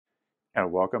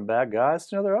And welcome back, guys,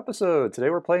 to another episode. Today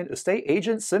we're playing Estate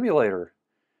Agent Simulator.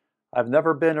 I've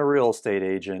never been a real estate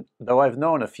agent, though I've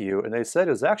known a few, and they said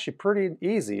it was actually pretty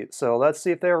easy, so let's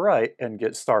see if they're right and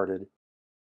get started.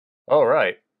 All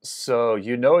right, so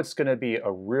you know it's going to be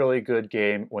a really good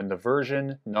game when the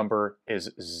version number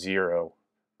is 0.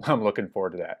 I'm looking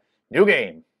forward to that. New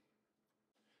game!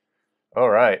 All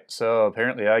right, so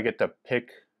apparently I get to pick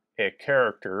a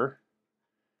character.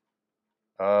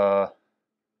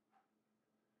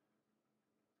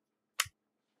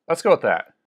 Let's go with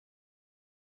that.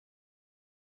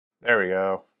 There we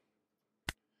go.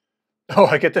 Oh,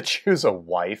 I get to choose a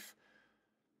wife.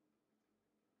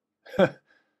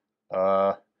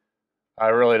 I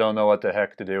really don't know what the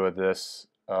heck to do with this.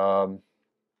 I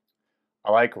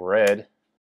like red.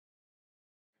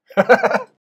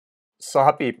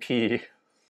 Soppy P.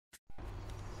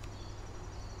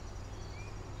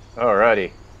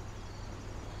 Alrighty.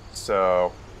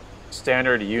 So,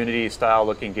 standard Unity style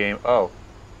looking game. Oh.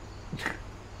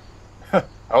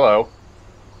 Hello.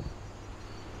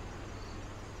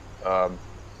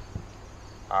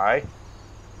 Hi.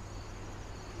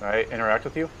 Can I interact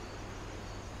with you?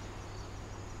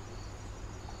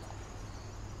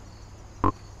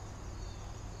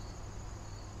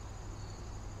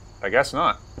 I guess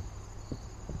not.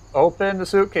 Open the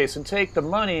suitcase and take the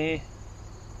money.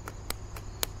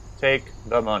 Take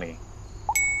the money.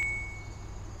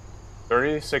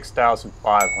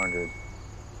 36,500.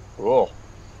 Cool.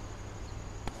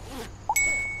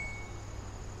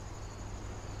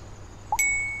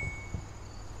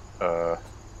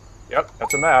 Yep,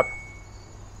 that's a map.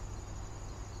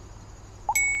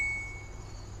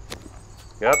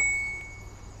 Yep.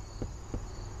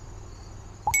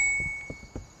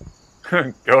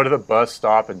 Go to the bus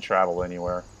stop and travel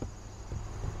anywhere.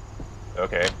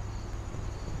 Okay.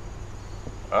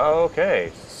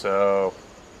 Okay, so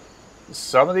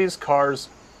some of these cars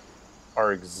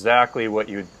are exactly what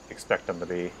you'd expect them to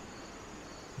be.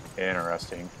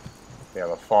 Interesting. We have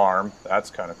a farm. That's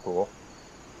kind of cool.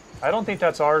 I don't think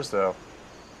that's ours, though.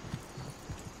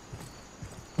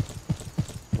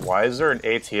 Why is there an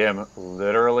ATM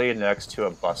literally next to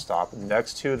a bus stop,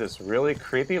 next to this really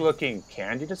creepy-looking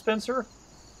candy dispenser?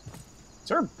 Is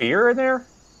there beer in there?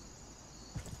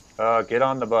 Get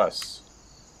on the bus.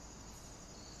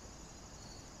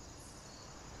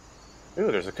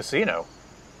 Ooh, there's a casino.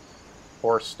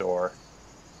 Horse store.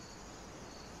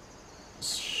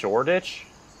 Shoreditch?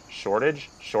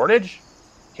 Shortage? Shortage?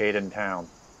 Caden Town.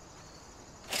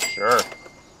 Sure.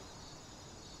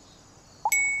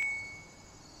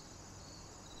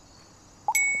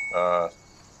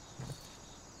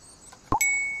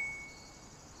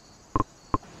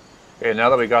 Okay, now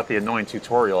that we got the annoying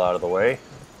tutorial out of the way.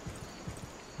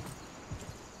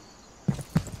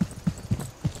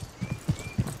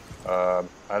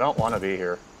 I don't want to be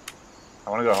here. I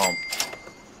want to go home.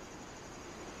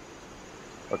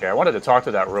 Okay, I wanted to talk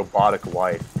to that robotic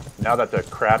wife. Now that the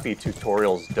crappy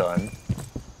tutorial's done.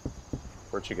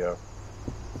 Where'd she go?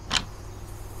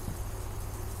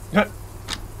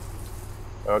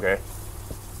 Okay.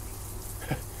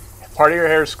 Part of your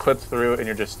hair's clipped through and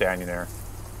you're just standing there.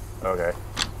 Okay.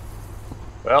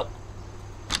 Well,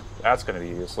 that's going to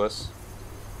be useless.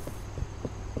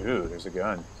 Ooh, there's a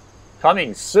gun.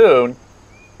 Coming soon?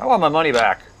 I want my money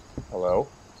back. Hello?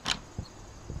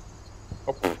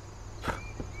 Oh.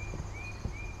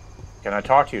 Can I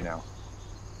talk to you now?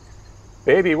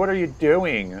 Baby, what are you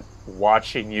doing?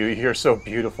 Watching you. You're so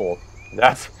beautiful.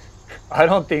 I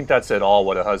don't think that's at all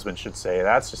what a husband should say.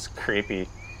 That's just creepy.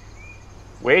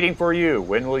 Waiting for you.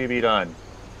 When will you be done?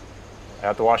 I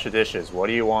have to wash the dishes. What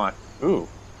do you want? Ooh.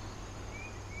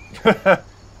 I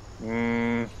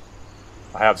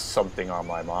have something on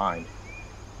my mind.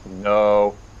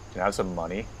 No. Can I have some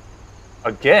money?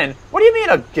 Again? What do you mean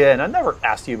again? I never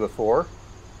asked you before.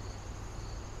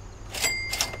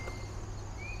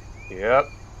 Yep.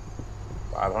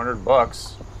 500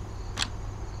 bucks.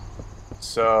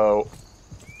 So,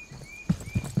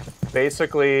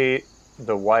 basically,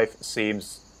 the wife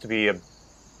seems to be a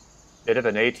bit of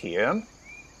an ATM.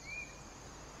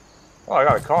 Oh, I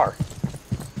got a car.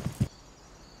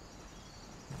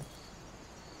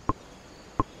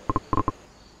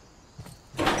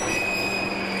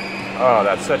 Oh,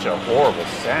 that's such a horrible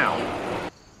sound.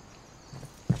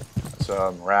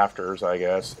 Some rafters, I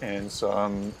guess, and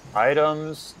some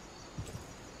items.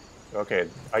 Okay,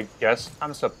 I guess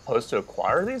I'm supposed to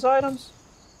acquire these items?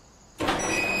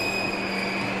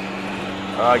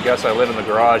 I guess I live in the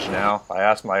garage now. I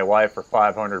asked my wife for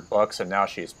 500 bucks and now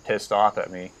she's pissed off at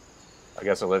me. I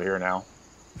guess I live here now.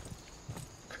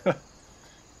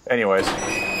 Anyways.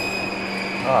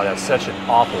 Oh, that's such an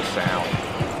awful sound.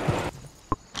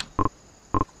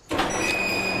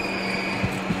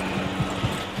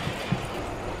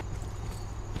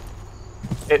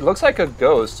 It looks like a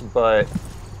ghost, but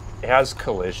it has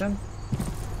collision.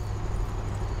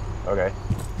 Okay.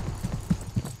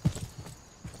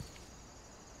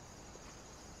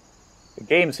 The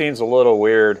game seems a little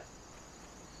weird.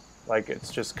 Like it's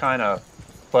just kind of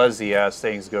fuzzy as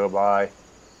things go by.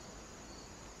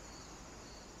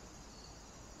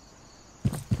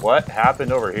 What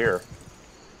happened over here?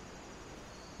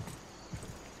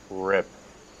 RIP.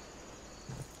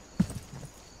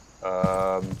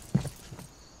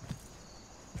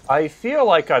 I feel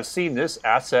like I've seen this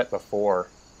asset before.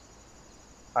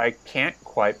 I can't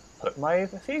quite put my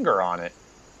finger on it.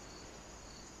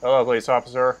 Hello, police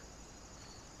officer.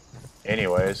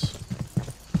 Anyways.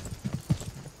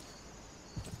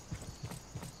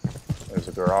 There's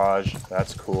a garage.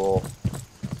 That's cool.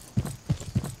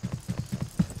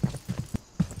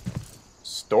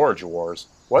 Storage Wars.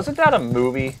 Wasn't that a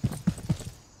movie?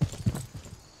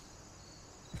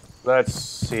 Let's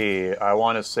see. I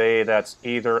want to say that's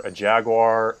either a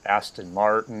Jaguar, Aston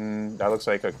Martin. That looks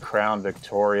like a Crown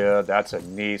Victoria. That's a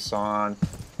Nissan.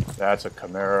 That's a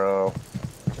Camaro.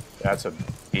 That's a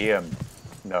BM.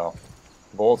 No.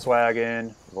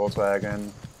 Volkswagen.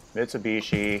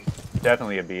 Mitsubishi.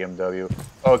 Definitely a BMW.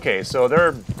 Okay, so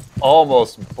they're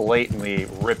almost blatantly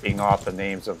ripping off the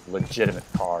names of legitimate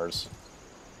cars.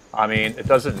 I mean, it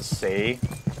doesn't say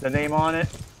the name on it,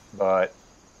 but...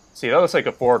 See, that looks like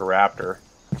a Ford Raptor.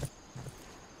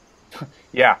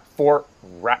 Yeah, Ford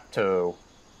Raptor.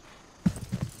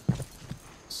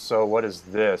 So what is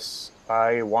this?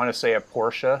 I want to say a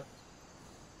Porsche.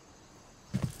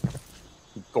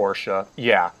 Porsche.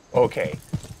 Yeah, okay.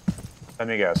 Let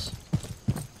me guess.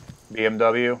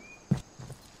 BMW?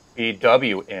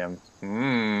 BWM.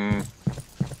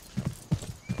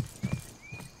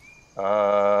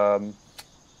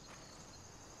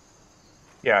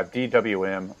 Yeah,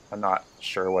 DWM. I'm not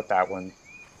sure what that one...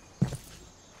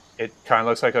 It kind of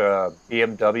looks like a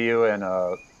BMW and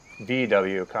a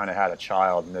VW kind of had a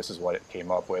child, and this is what it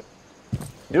came up with.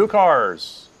 New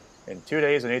cars in 2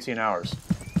 days and 18 hours.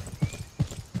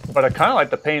 But I kind of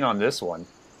like the paint on this one.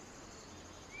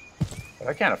 But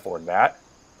I can't afford that.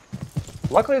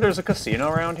 Luckily, there's a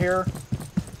casino around here,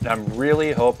 and I'm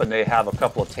really hoping they have a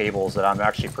couple of tables that I'm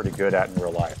actually pretty good at in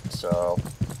real life. So...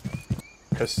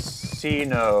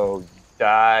 Casino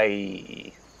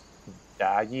Dai.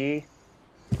 Why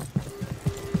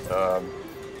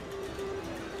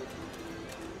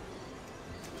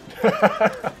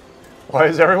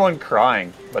is everyone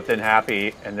crying, but then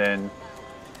happy, and then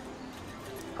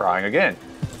crying again?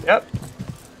 Yep.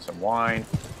 Some wine.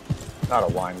 Not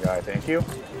a wine guy, thank you.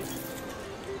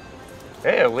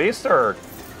 Hey, at least they're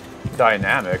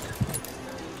dynamic.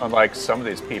 Unlike some of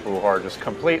these people who are just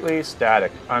completely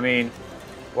static. I mean...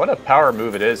 What a power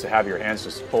move it is to have your hands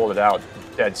just folded out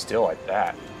dead still like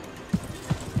that.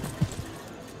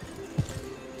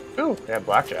 Ooh, they have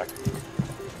blackjack.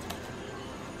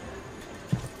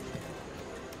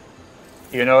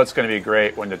 You know it's going to be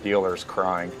great when the dealer's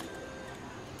crying.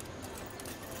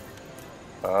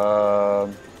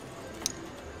 Let's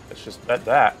just bet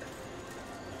that.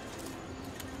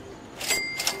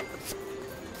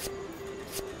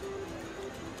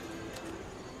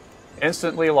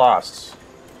 Instantly lost.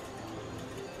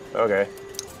 Okay.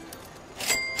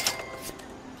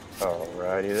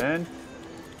 Alrighty then.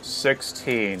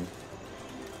 16.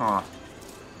 Huh.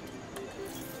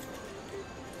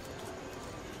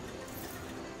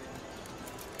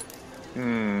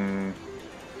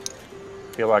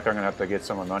 Feel like I'm gonna have to get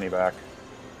some of my money back.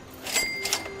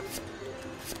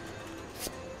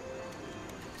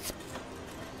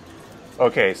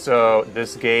 Okay, so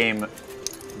this game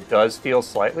does feel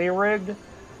slightly rigged.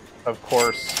 Of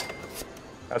course,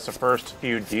 that's the first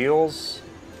few deals.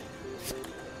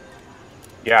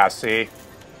 Yeah, see?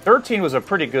 13 was a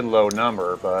pretty good low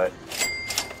number, but...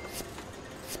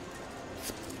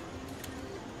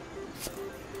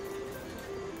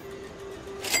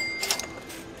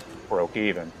 broke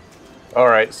even.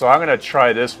 Alright, so I'm going to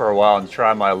try this for a while and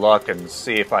try my luck and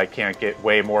see if I can't get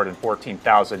way more than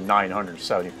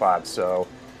 14,975. So,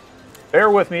 bear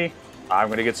with me. I'm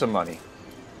going to get some money.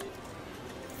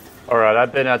 Alright,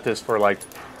 I've been at this for like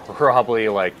probably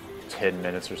like 10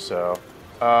 minutes or so.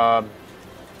 Yeah,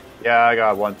 I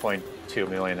got 1.2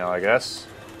 million now, I guess.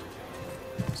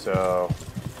 So,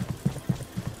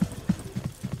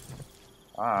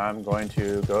 I'm going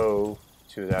to go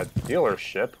to that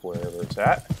dealership, wherever it's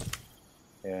at,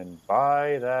 and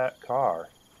buy that car.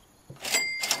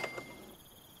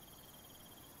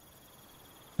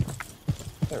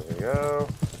 There we go.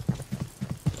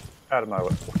 Out of my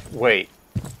way. Wait.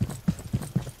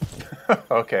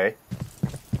 Okay.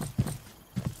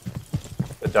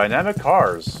 The dynamic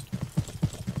cars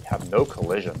have no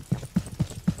collision.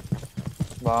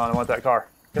 Come on, I want that car.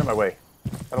 Get in my way.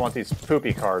 I don't want these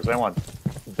poopy cars. I want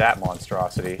that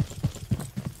monstrosity.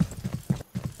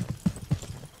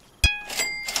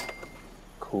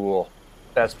 Cool.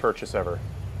 Best purchase ever.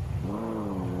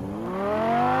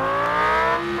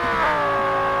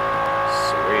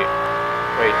 Sweet.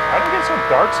 Wait, how did it get so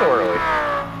dark so early?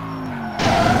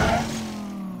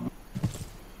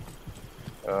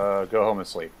 Go home and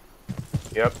sleep.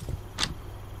 Yep.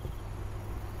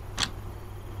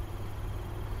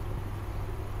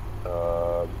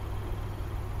 Am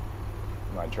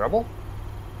I in trouble?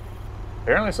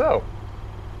 Apparently so.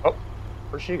 Oh,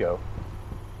 where'd she go?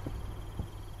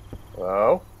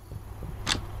 Hello?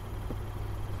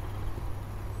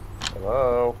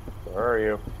 Hello? Where are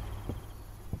you?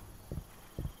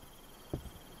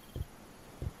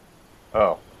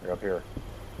 Oh, you're up here.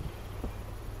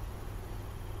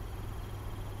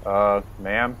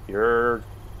 Ma'am, your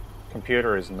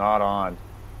computer is not on.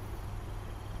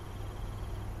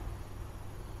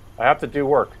 I have to do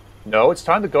work. No, it's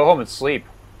time to go home and sleep.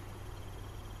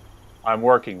 I'm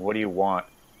working. What do you want?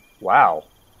 Wow.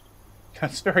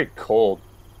 That's very cold.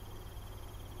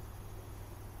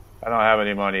 I don't have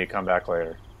any money. Come back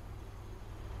later.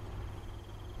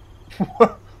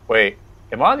 Wait,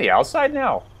 am I on the outside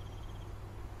now?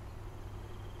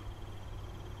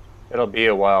 It'll be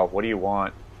a while. What do you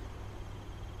want?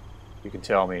 You can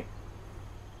tell me.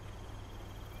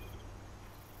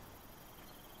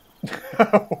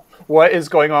 What is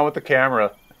going on with the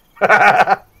camera?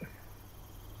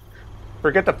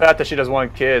 Forget the fact that she doesn't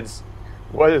want kids.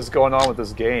 What is going on with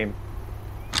this game?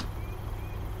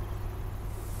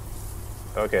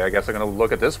 Okay, I guess I'm gonna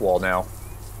look at this wall now.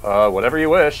 Whatever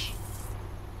you wish.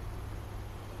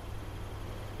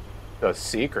 The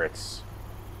secrets.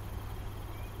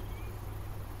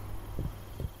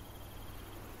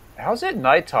 How's it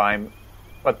nighttime,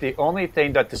 but the only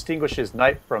thing that distinguishes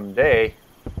night from day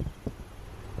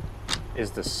is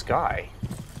the sky?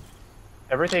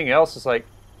 Everything else is like...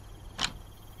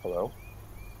 Hello?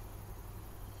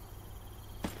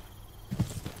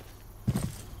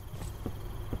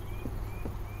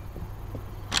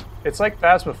 It's like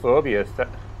Phasmophobia.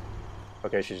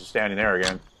 Okay, she's just standing there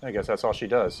again. I guess that's all she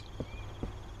does.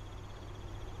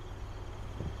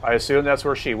 I assume that's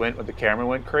where she went when the camera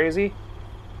went crazy.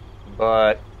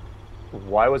 But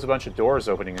why was a bunch of doors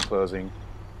opening and closing?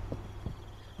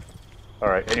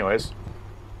 Alright, anyways.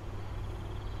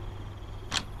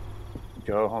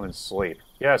 Go home and sleep.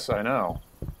 Yes, I know.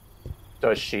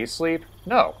 Does she sleep?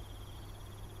 No.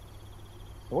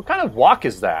 What kind of walk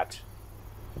is that?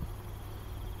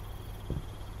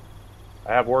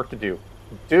 I have work to do.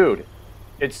 Dude,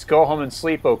 it's go home and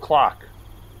sleep o'clock.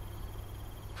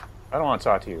 I don't want to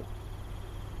talk to you.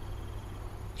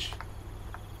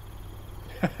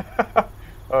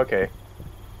 Okay.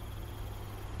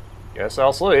 Guess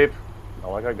I'll sleep.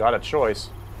 Not like I got a choice.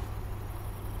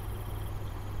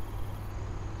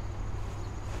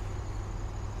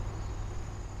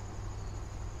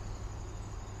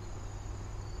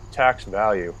 Tax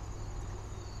value.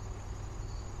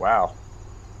 Wow.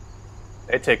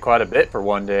 They take quite a bit for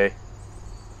one day.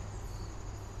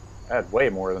 I had way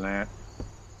more than that.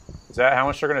 Is that how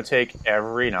much they're going to take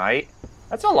every night?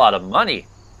 That's a lot of money.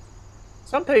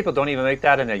 Some people don't even make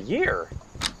that in a year.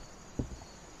 Can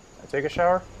I take a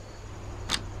shower?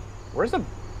 Where's the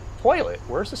toilet?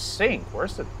 Where's the sink?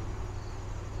 Where's the...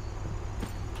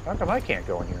 How come I can't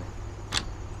go in here?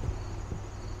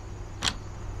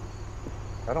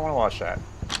 I don't want to watch that.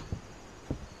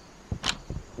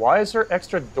 Why is there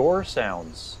extra door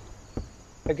sounds?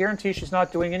 I guarantee she's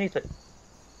not doing anything.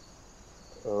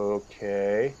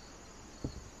 Okay.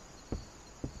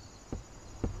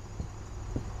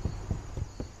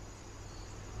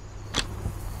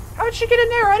 How did she get in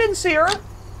there? I didn't see her.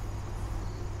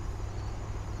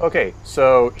 Okay,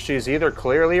 so she's either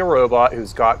clearly a robot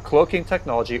who's got cloaking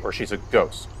technology or she's a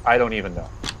ghost. I don't even know.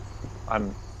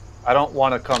 I don't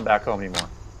want to come back home anymore.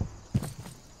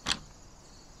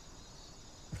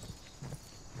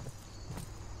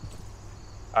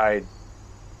 I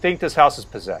think this house is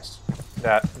possessed.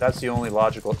 That's the only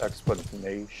logical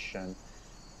explanation.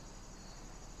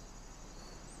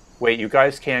 Wait, you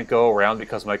guys can't go around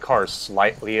because my car is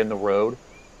slightly in the road?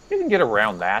 You can get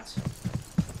around that.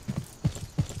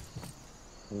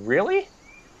 Really?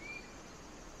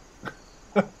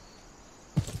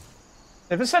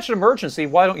 If it's such an emergency,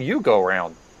 why don't you go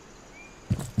around?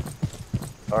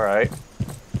 Alright.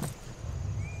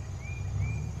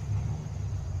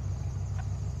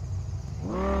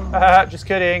 Just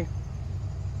kidding.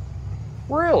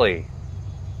 Really?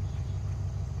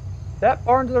 That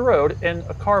far into the road and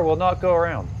a car will not go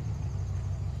around.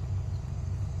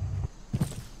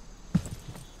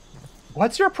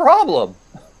 What's your problem?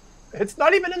 It's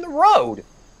not even in the road.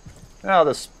 Now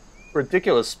this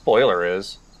ridiculous spoiler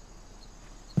is.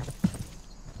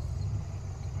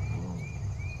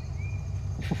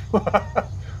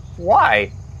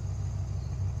 Why?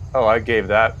 Oh, I gave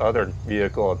that other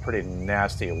vehicle a pretty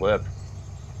nasty lip.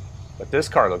 But this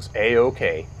car looks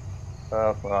A-okay.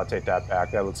 Well, I'll take that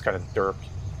back. That looks kind of derpy.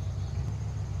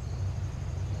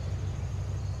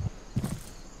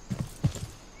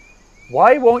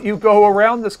 Why won't you go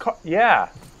around this car? Yeah.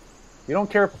 You don't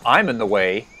care if I'm in the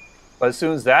way. But as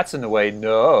soon as that's in the way,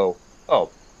 no. Oh.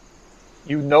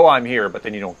 You know I'm here, but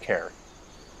then you don't care.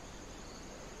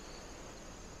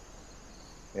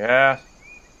 Yeah.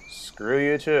 Screw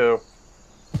you too.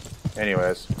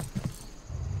 Anyways.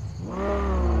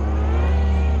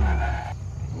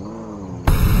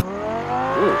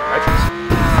 Ooh, nitrous.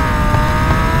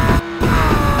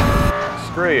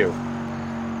 Screw you.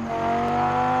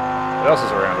 What else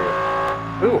is around here?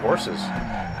 Ooh, horses.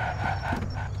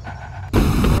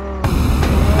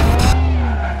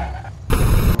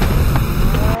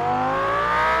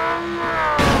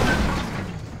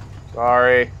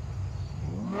 Sorry.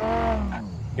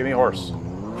 Give me a horse.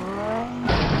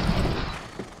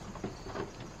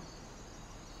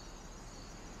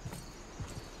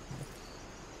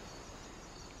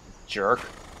 Jerk.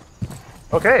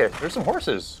 Okay, there's some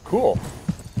horses. Cool.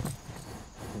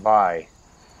 Bye.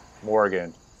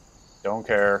 Morgan. Don't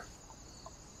care.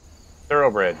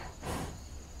 Thoroughbred.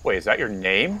 Wait, is that your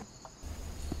name?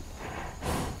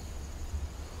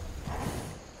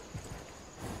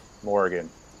 Morgan.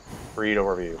 Breed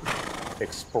overview.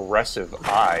 Expressive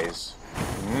eyes.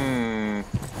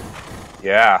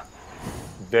 Yeah.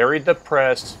 Very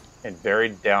depressed and very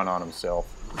down on himself.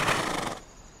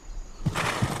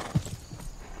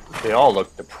 They all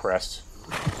look depressed.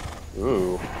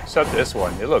 Ooh. Except this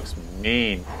one. It looks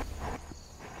mean.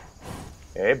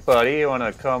 Hey, buddy. You want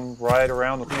to come ride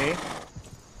around with me?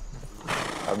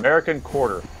 American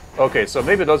Quarter. Okay, so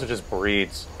maybe those are just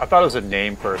breeds. I thought it was a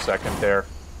name for a second there.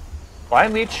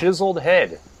 Finely chiseled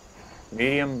head.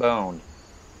 Medium boned.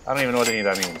 I don't even know what any of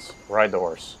that means. Ride the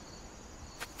horse.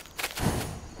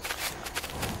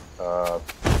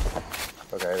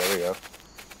 Okay, there we go.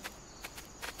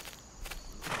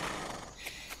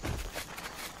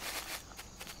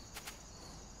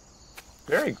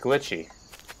 Very glitchy.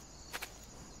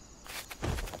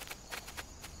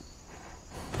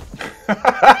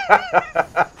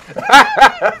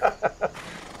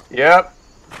 Yep.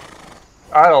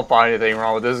 I don't find anything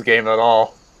wrong with this game at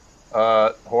all.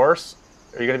 Horse?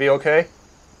 Are you gonna be okay?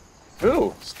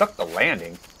 Ooh, stuck the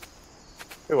landing.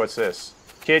 Ooh, what's this?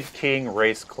 Kid King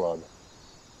Race Club.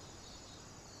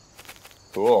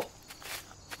 Cool.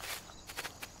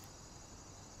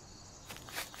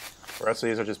 The rest of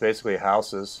these are just basically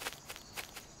houses.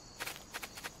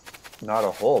 Not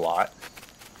a whole lot.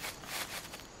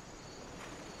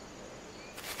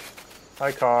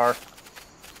 Hi, car.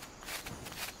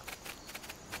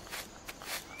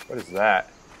 What is that?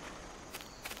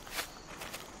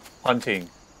 Hunting.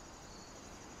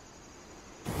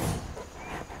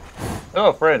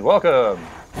 Oh, friend, welcome.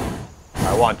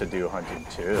 I want to do hunting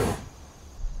too.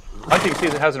 Hunting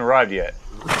season hasn't arrived yet.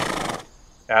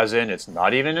 As in, it's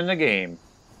not even in the game.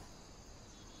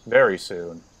 Very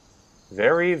soon.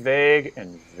 Very vague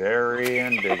and very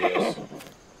ambiguous.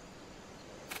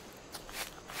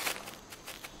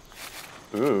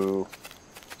 Ooh.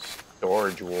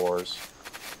 Storage Wars.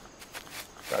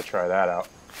 Gotta try that out.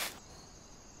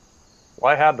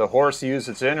 Why have the horse use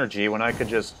its energy when I could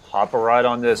just hop a ride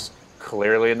on this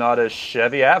clearly not a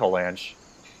Chevy Avalanche?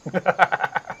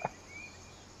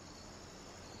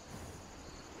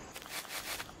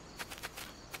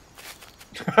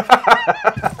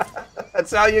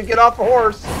 That's how you get off a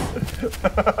horse.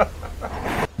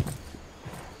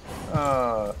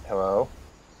 Hello.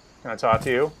 Can I talk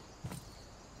to you?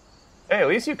 Hey, at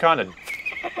least you kind of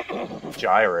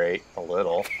gyrate a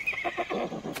little.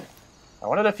 I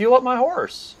wanted to fuel up my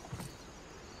horse.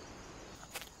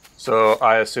 So,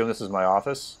 I assume this is my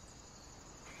office?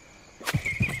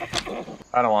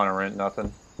 I don't want to rent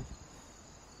nothing.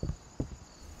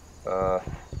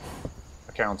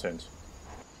 Accountant.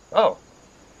 Oh.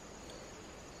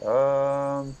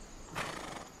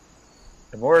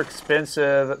 The more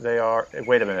expensive they are...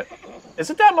 Wait a minute.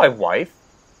 Isn't that my wife?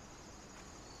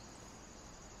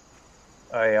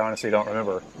 I honestly don't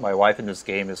remember. My wife in this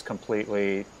game is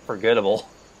completely forgettable.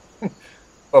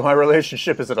 But my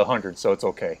relationship is at 100, so it's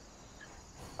okay.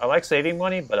 I like saving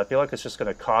money, but I feel like it's just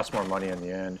going to cost more money in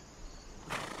the end.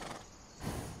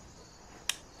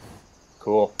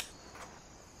 Cool.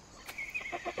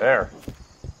 There.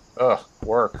 Ugh,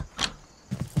 work.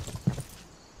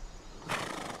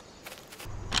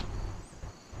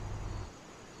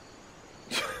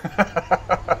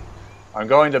 I'm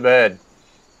going to bed.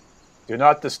 Do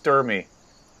not disturb me.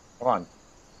 Come on.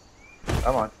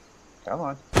 Come on. Come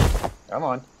on. Come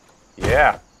on.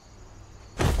 Yeah.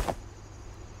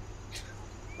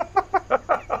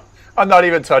 I'm not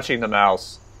even touching the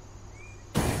mouse.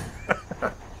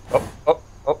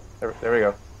 There we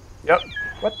go. Yep.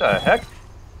 What the heck?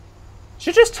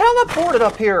 She just teleported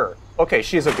up here. Okay,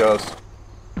 she's a ghost.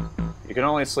 You can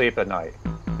only sleep at night.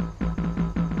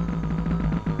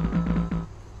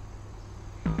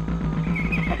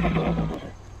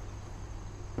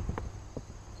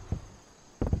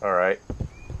 Alright.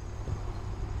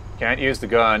 Can't use the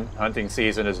gun. Hunting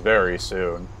season is very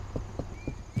soon.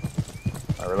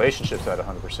 My relationship's at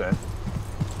 100%.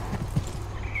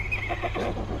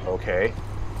 Okay.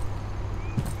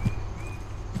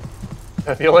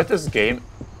 I feel like this game...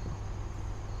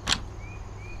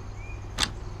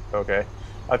 Okay.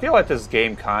 I feel like this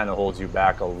game kind of holds you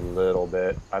back a little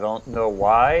bit. I don't know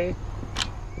why.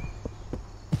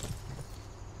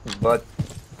 But...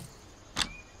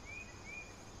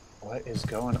 what is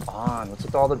going on? What's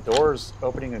with all the doors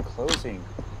opening and closing?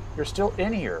 You're still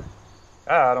in here.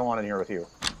 Ah, I don't want in here with you.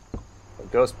 A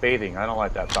ghost bathing. I don't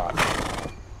like that thought.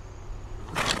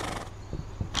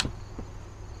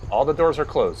 All the doors are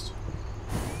closed.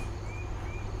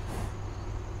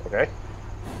 Okay.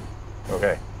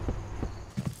 Okay.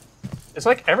 It's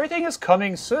like everything is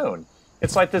coming soon.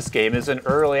 It's like this game is in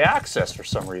early access for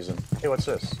some reason. Hey, what's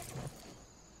this?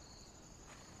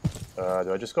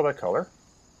 Do I just go by color?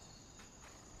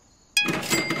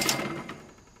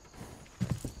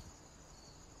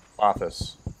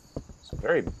 Office. Some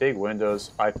very big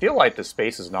windows. I feel like the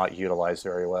space is not utilized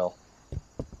very well.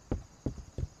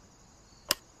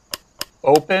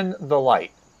 Open the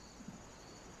light.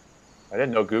 I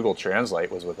didn't know Google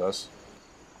Translate was with us.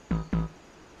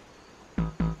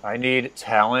 I need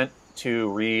talent to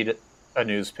read a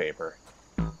newspaper.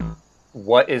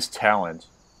 What is talent?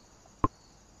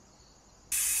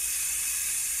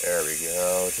 There we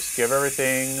go. Just give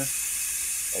everything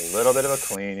a little bit of a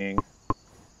cleaning.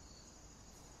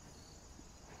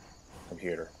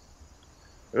 Computer.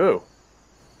 Ooh.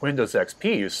 Windows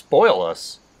XP, you spoil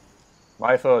us.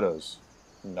 My photos.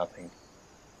 Nothing.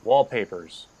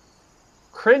 Wallpapers.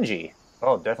 Cringy.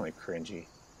 Oh, definitely cringy.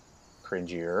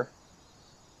 Cringier.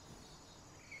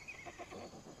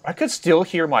 I could still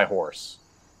hear my horse.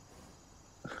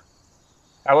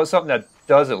 That was something that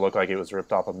doesn't look like it was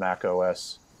ripped off of Mac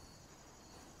OS.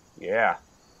 Yeah.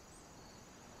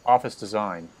 Office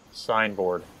design.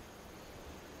 Signboard.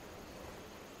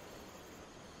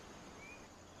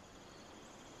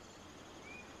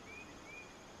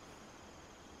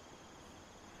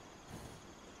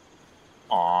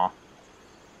 Aw.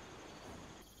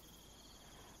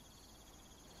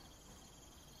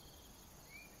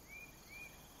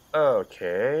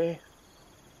 Okay.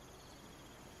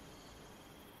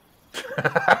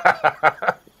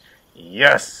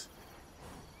 Yes.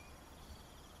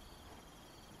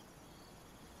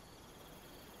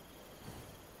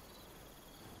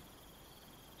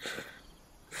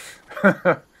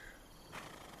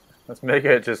 Let's make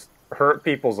it just hurt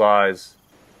people's eyes.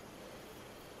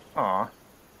 Aw.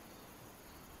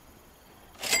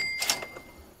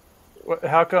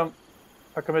 How come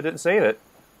it didn't save it?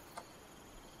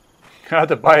 I had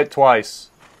to buy it twice.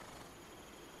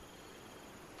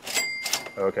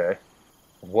 Okay.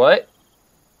 What?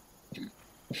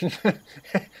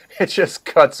 It just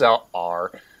cuts out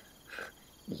R.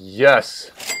 Yes.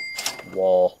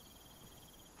 Wall.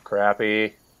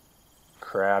 Crappy.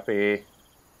 Crappy.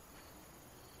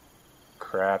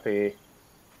 Crappy.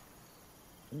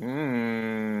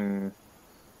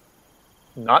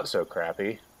 Not so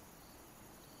crappy.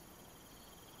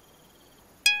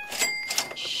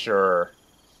 Sure.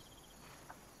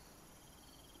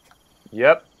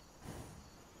 Yep.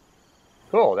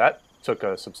 Cool, that took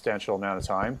a substantial amount of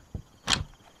time.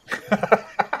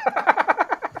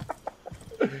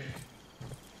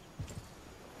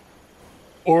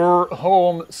 Or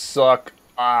home suck.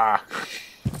 Ah.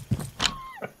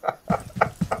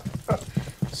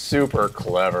 Super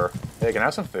clever. Hey, can I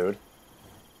have some food?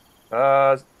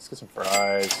 Let's get some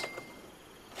fries.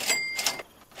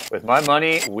 With my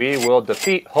money, we will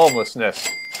defeat homelessness.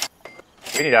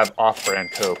 We need to have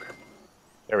off-brand Coke.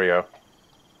 There we go.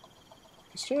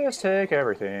 Let's just take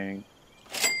everything.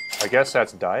 I guess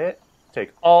that's diet.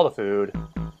 Take all the food.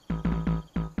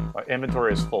 My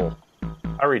inventory is full.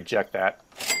 I reject that.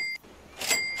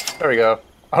 There we go.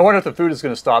 I wonder if the food is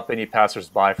going to stop any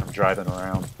passersby from driving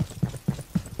around.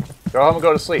 Go home and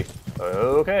go to sleep.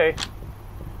 Okay.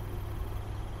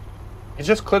 He's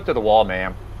just clipped to the wall,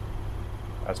 ma'am.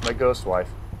 That's my ghost wife.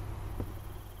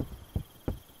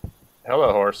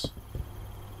 Hello, horse.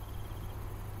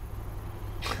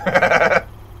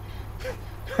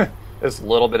 This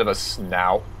little bit of a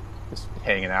snout just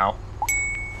hanging out.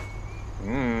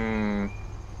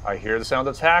 I hear the sound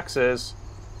of taxes.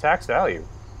 Tax value.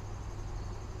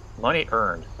 Money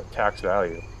earned, but tax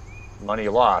value. Money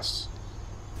lost.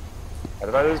 How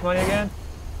did I lose money again?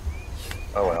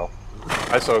 Oh well.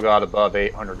 I still got above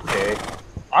 800k.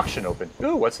 Auction open.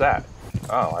 Ooh, what's that?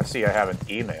 Oh, I see I have an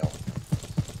email.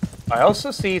 I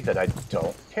also see that I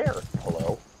don't care.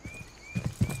 Hello?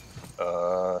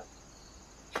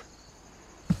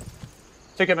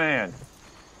 Ticket man.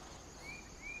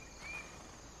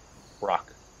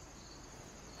 Rock.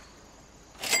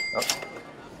 Oh.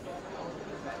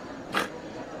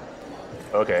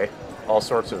 Okay. All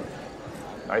sorts of...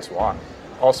 Nice walk.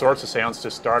 All sorts of sounds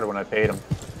just started when I paid him.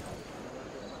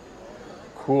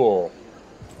 Cool.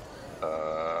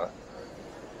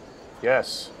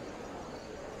 Yes.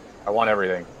 I want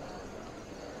everything.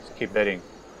 Just keep bidding.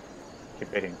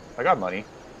 Keep bidding. I got money.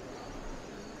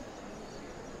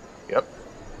 Yep.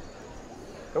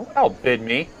 Don't outbid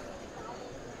me.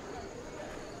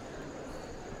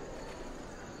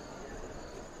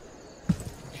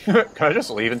 Can I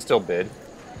just leave and still bid?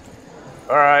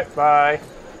 Alright, bye.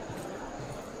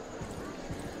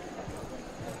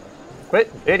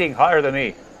 Quit bidding higher than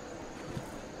me.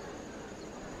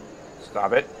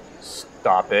 Stop it.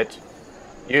 Stop it.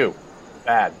 You.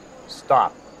 Bad.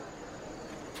 Stop.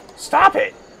 Stop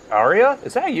it! Aria,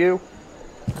 is that you?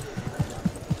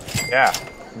 Yeah,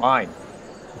 mine.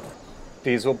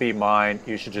 These will be mine.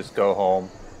 You should just go home.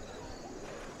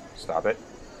 Stop it.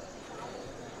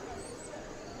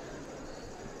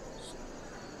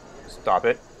 Stop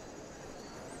it.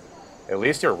 At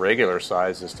least you're regular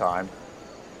size this time.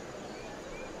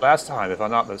 Last time, if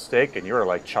I'm not mistaken, you were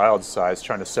like child size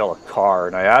trying to sell a car,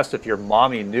 and I asked if your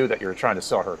mommy knew that you were trying to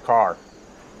sell her car.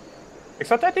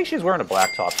 Except I think she's wearing a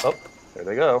black top. Oh, there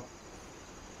they go.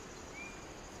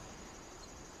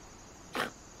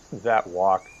 That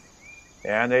walk.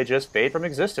 And they just fade from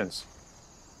existence.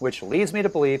 Which leads me to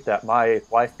believe that my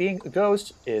wife being a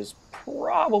ghost is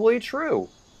probably true.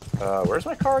 Where's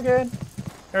my car again?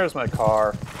 There's my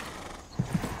car.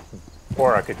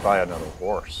 Or I could buy another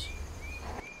horse.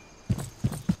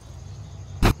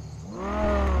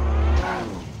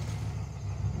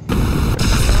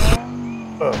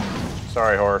 Oh,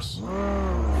 sorry, horse.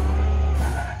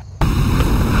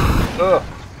 Ugh,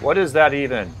 what is that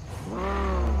even?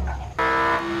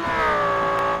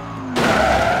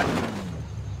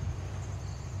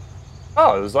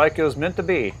 Oh, it was like it was meant to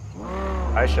be.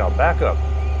 I shall back up.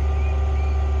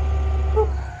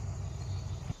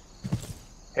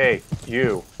 Hey,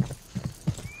 you.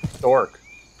 Dork.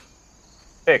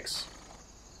 Fix.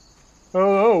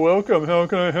 Hello, welcome. How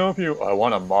can I help you? I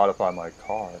want to modify my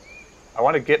car. I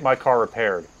want to get my car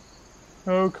repaired.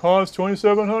 Oh, it costs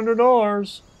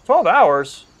 $2,700. 12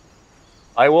 hours?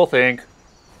 I will think.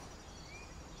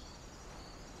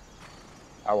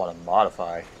 I want to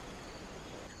modify.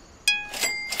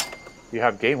 You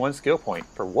have gained 1 skill point.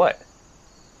 For what?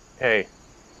 Hey,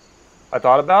 I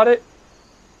thought about it.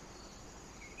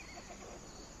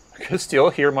 I can still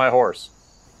hear my horse.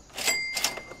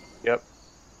 Yep.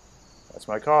 That's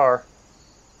my car.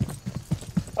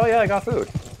 Oh yeah, I got food.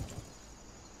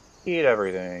 Eat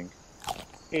everything.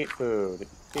 Eat food.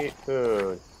 Eat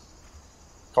food.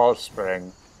 Cold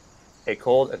Spring. A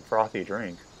cold and frothy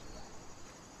drink.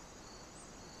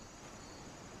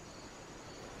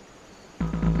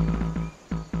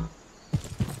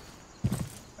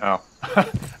 Oh.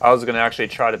 I was going to actually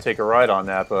try to take a ride on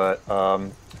that, but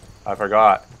I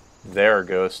forgot. They're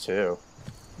ghosts too.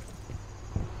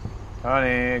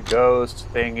 Honey, ghost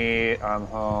thingy, I'm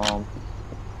home.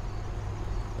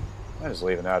 I'm just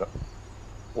leaving that.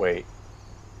 Wait.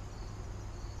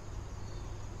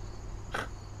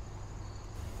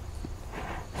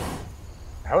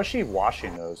 How is she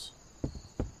washing those?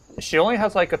 She only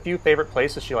has like a few favorite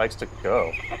places she likes to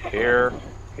go. Here,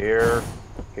 here,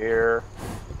 here,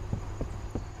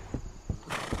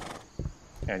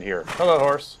 and here. Hello,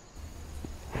 horse.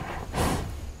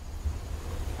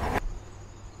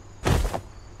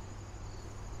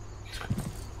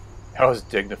 That was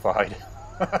dignified.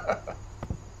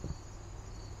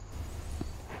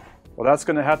 Well, that's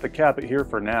going to have to cap it here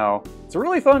for now. It's a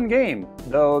really fun game,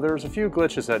 though there's a few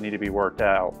glitches that need to be worked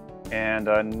out. and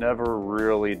I never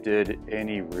really did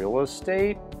any real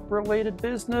estate related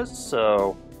business,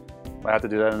 so I have to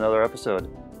do that in another episode.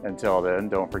 Until then,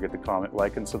 don't forget to comment,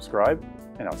 like, and subscribe,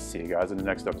 and I'll see you guys in the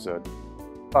next episode.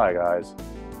 Bye, guys.